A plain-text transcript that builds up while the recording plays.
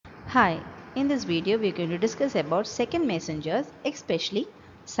Hi, in this video we are going to discuss about second messengers, especially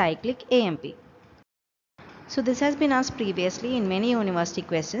cyclic AMP. So this has been asked previously in many university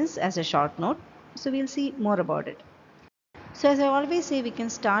questions as a short note, so we'll see more about it. So as I always say, we can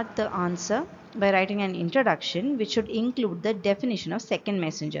start the answer by writing an introduction which should include the definition of second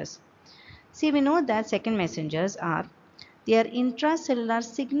messengers. See, we know that second messengers they are intracellular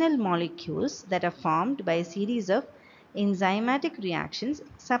signal molecules that are formed by a series of enzymatic reactions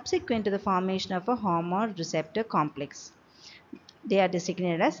subsequent to the formation of a hormone receptor complex. They are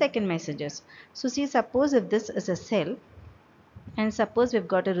designated as second messengers. So see, suppose if this is a cell and suppose we've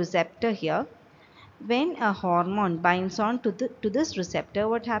got a receptor here. When a hormone binds on to this receptor,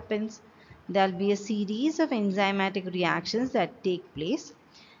 what happens? There will be a series of enzymatic reactions that take place,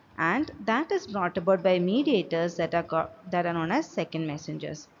 and that is brought about by mediators that are known as second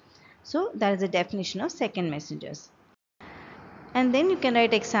messengers. So that is the definition of second messengers. And then you can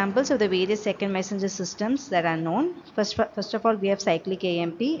write examples of the various second messenger systems that are known. First of all, we have cyclic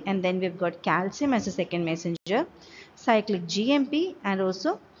AMP, and then we've got calcium as a second messenger, cyclic GMP, and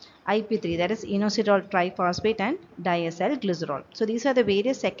also IP3, that is inositol triphosphate and diacyl glycerol. So these are the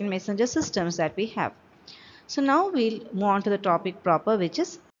various second messenger systems that we have. So now we'll move on to the topic proper, which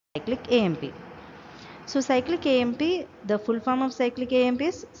is cyclic AMP. So cyclic AMP, the full form of cyclic AMP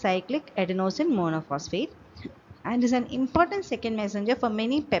is cyclic adenosine monophosphate, and is an important second messenger for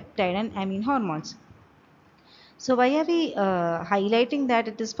many peptide and amine hormones. So why are we highlighting that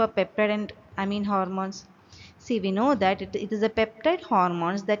it is for peptide and amine hormones? See, we know that it is the peptide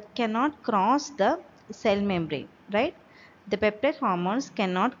hormones that cannot cross the cell membrane, right? The peptide hormones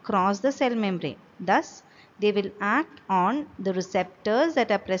cannot cross the cell membrane. Thus, they will act on the receptors that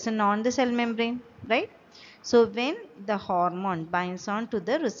are present on the cell membrane, right? So when the hormone binds on to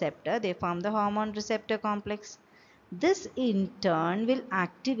the receptor, they form the hormone receptor complex. This in turn will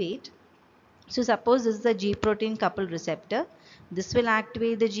activate. So suppose this is the G protein coupled receptor. This will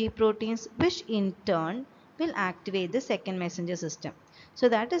activate the G proteins, which in turn will activate the second messenger system. So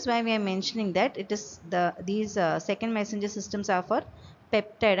that is why we are mentioning that it is these second messenger systems are for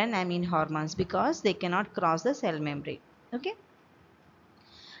peptide and amine hormones, because they cannot cross the cell membrane. Okay.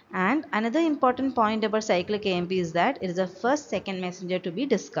 And another important point about cyclic AMP is that it is the first second messenger to be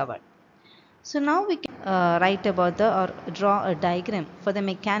discovered. So now we can write about or draw a diagram for the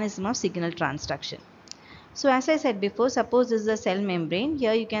mechanism of signal transduction. So as I said before, suppose this is a cell membrane.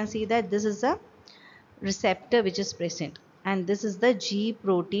 Here you can see that this is a receptor which is present, and this is the G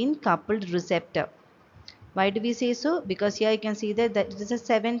protein coupled receptor. Why do we say so? Because here you can see that it is a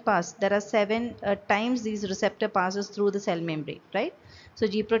 7 pass. There are 7 times these receptor passes through the cell membrane, right? So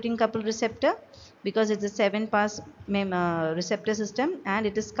G protein coupled receptor, because it's a 7 pass receptor system, and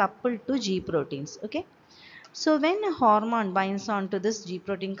it is coupled to G proteins. Okay. So when a hormone binds on to this G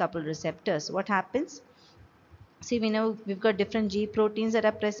protein coupled receptors, what happens? See, we know we've got different G proteins that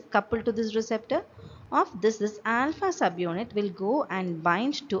are coupled to this receptor. Of this alpha subunit will go and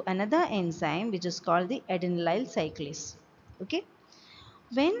bind to another enzyme which is called the adenylyl cyclase. Okay.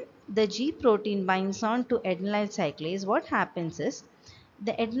 When the G protein binds on to adenylyl cyclase, what happens is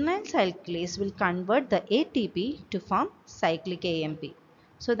the adenylyl cyclase will convert the ATP to form cyclic AMP.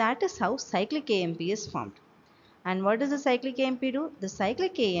 So that is how cyclic AMP is formed. And what does the cyclic AMP do? The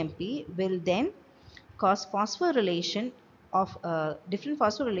cyclic AMP will then cause phosphorylation of different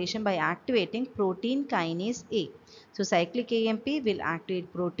phosphorylation by activating protein kinase A. So cyclic AMP will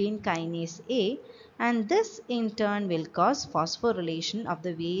activate protein kinase A, and this in turn will cause phosphorylation of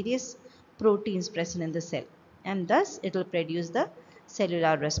the various proteins present in the cell, and thus it will produce the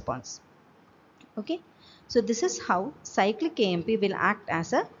cellular response. Okay, so this is how cyclic AMP will act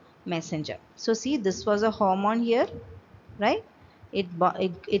as a messenger. So see, this was a hormone here, right? It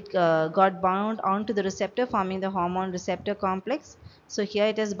got bound onto the receptor, forming the hormone receptor complex. So here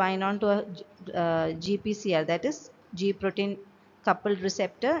it is bind on to a GPCR, that is G protein coupled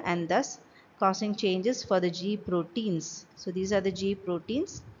receptor, and thus causing changes for the G proteins. So these are the G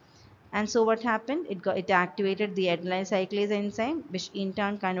proteins. And so what happened? It activated the adenylyl cyclase enzyme, which in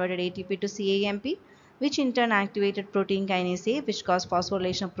turn converted ATP to cAMP, which in turn activated protein kinase A, which caused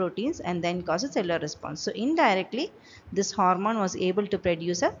phosphorylation of proteins and then caused a cellular response. So indirectly, this hormone was able to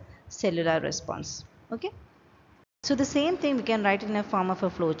produce a cellular response. Okay. So the same thing we can write in a form of a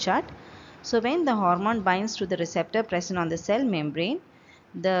flowchart. So when the hormone binds to the receptor present on the cell membrane,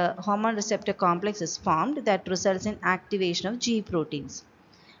 the hormone receptor complex is formed that results in activation of G proteins.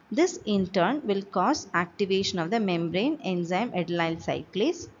 This in turn will cause activation of the membrane enzyme adenylyl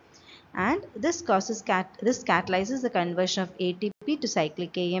cyclase, and this catalyzes the conversion of ATP to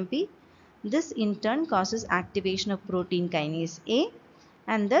cyclic AMP. This in turn causes activation of protein kinase A,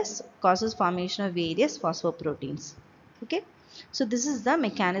 and thus causes formation of various phosphoproteins. Okay, so this is the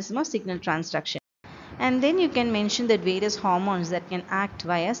mechanism of signal transduction. And then you can mention that various hormones that can act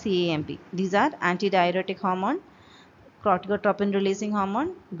via cAMP. These are antidiuretic hormone, corticotropin releasing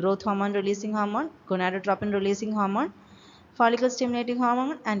hormone, growth hormone releasing hormone, gonadotropin releasing hormone, follicle stimulating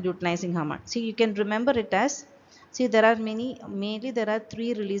hormone, and luteinizing hormone. See, you can remember it as, see, there are mainly there are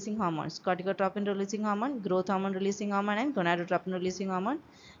three releasing hormones: corticotropin releasing hormone, growth hormone releasing hormone, and gonadotropin releasing hormone.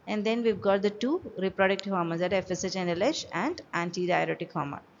 And then we've got the two reproductive hormones, that are FSH and LH, and antidiuretic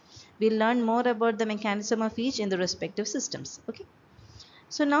hormone. We'll learn more about the mechanism of each in the respective systems. Okay.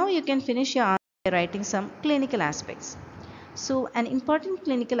 So now you can finish your answer by writing some clinical aspects. So an important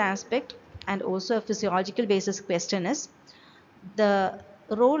clinical aspect and also a physiological basis question is the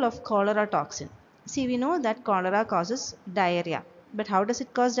role of cholera toxin. See, we know that cholera causes diarrhea, but how does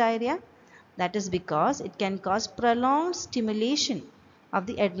it cause diarrhea? That is because it can cause prolonged stimulation of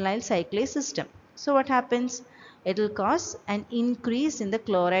the adenylyl cyclase system. So what happens? It will cause an increase in the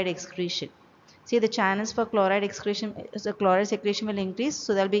chloride excretion. See, the channels for chloride excretion, so chloride secretion will increase,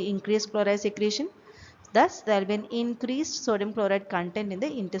 so there will be increased chloride secretion. Thus, there will be an increased sodium chloride content in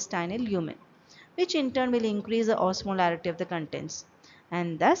the intestinal lumen, which in turn will increase the osmolarity of the contents,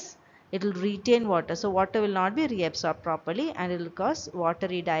 and thus it will retain water. So water will not be reabsorbed properly, and it will cause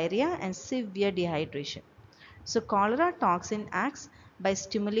watery diarrhea and severe dehydration. So cholera toxin acts by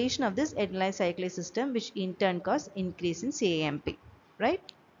stimulation of this adenylyl cyclase system, which in turn cause increase in cAMP, right?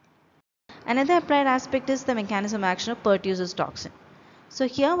 Another applied aspect is the mechanism of action of pertussis toxin. So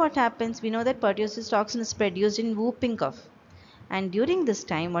here what happens, we know that pertussis toxin is produced in whooping cough, and during this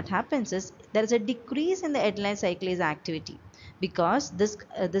time what happens is there is a decrease in the adenylyl cyclase activity, because this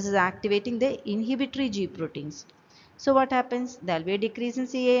is activating the inhibitory G proteins. So what happens, there will be a decrease in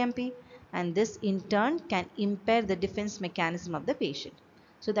cAMP, and this in turn can impair the defense mechanism of the patient.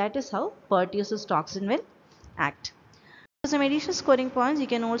 So that is how pertussis toxin will act. For some additional scoring points, you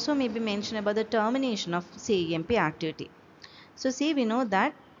can also maybe mention about the termination of cAMP activity. So see, we know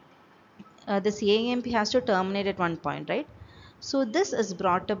that the cAMP has to terminate at one point, right? So this is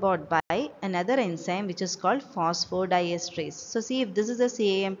brought about by another enzyme which is called phosphodiesterase. So see, if this is the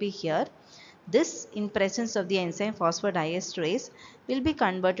cAMP here, this in presence of the enzyme phosphodiesterase will be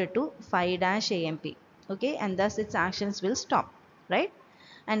converted to 5-AMP, okay, and thus its actions will stop, right?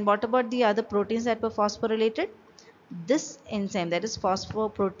 And what about the other proteins that were phosphorylated? This enzyme, that is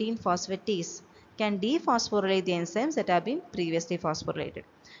phosphoprotein phosphatase, can dephosphorylate the enzymes that have been previously phosphorylated.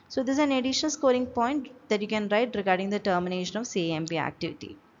 So this is an additional scoring point that you can write regarding the termination of cAMP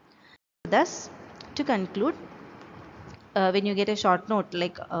activity. Thus, to conclude, when you get a short note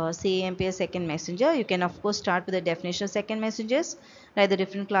like cAMP as second messenger, you can of course start with the definition of second messengers, write the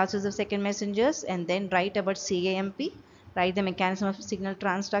different classes of second messengers, and then write about cAMP, write the mechanism of signal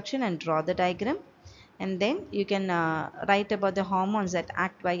transduction and draw the diagram. And then you can write about the hormones that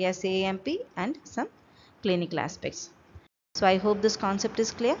act via cAMP and some clinical aspects. So I hope this concept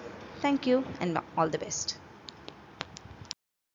is clear. Thank you and all the best.